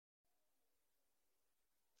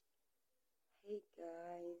Hey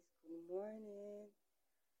guys, good morning.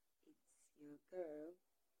 It's your girl.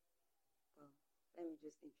 Well, let me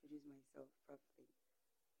just introduce myself properly.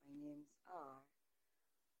 My names are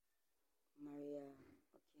Maria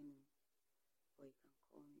Okinu, or you can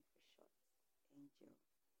call me for short Angel,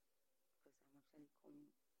 because I'm actually coming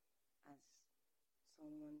as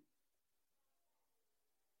someone that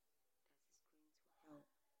is going to help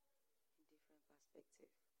in different perspective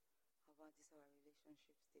about this our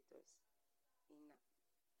relationship status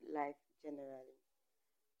in life generally.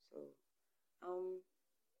 So, um,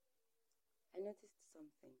 I noticed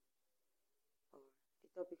something, or the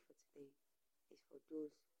topic for today is for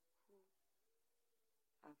those who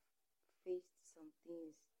have faced some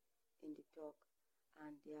things in the talk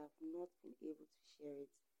and they have not been able to share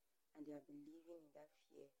it, and they have been living in that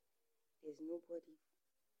fear. There's nobody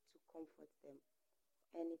to comfort them,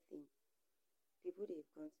 anything. People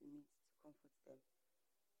they've gone to meet to comfort them,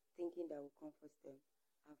 thinking that will comfort them,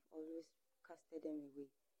 have always casted them away.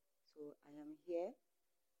 So I am here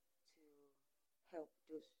to help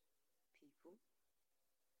those people,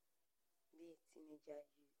 be it teenager,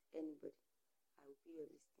 youth, anybody. I will be your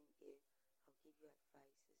listening ear. I'll give you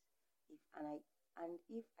advices. If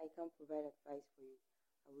I can provide advice for you,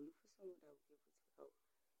 I will look for someone that will be able to help,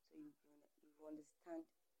 so you understand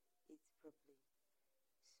it properly.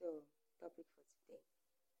 So, topic for today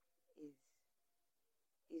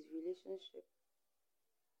is relationship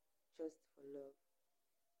just for love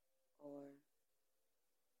or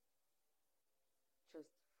just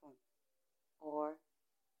fun? Or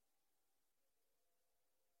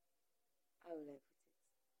how will I put it?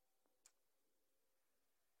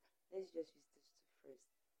 Let's just use those two first.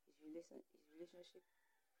 Is relationship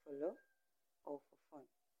for love or for fun?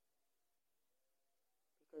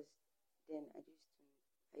 Because then I used to hear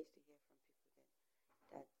from people then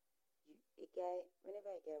that a guy,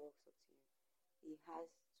 whenever a guy walks up to you, he has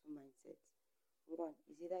two mindsets. One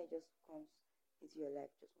is either he just comes into your life,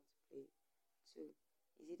 just want to play. Two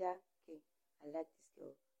is either, okay, I like this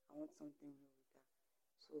girl, I want something real with her.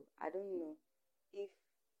 So I don't know if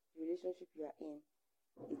the relationship you are in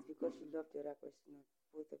is because you love the other person,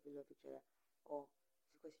 or both of you love each other, or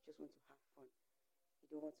it's because you just want to have fun. You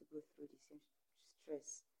don't want to go through the same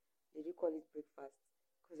stress. They do call it breakfast,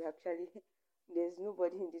 because actually there's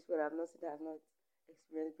nobody in this world I've not seen that I've not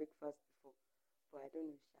experienced breakfast before. But I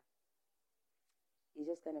don't know, Sha. It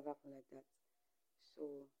just kind of happened like that.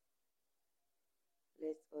 So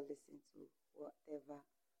let's all listen to whatever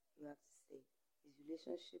you have to say. Is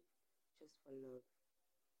relationship just for love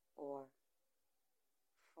or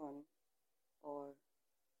fun or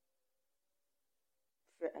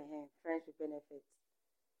friends with benefits,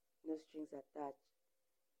 no strings attached,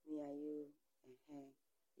 me and you? Uh-huh.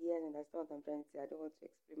 Yes, and that's what I'm trying to say. I don't want to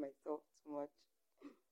explain myself too much.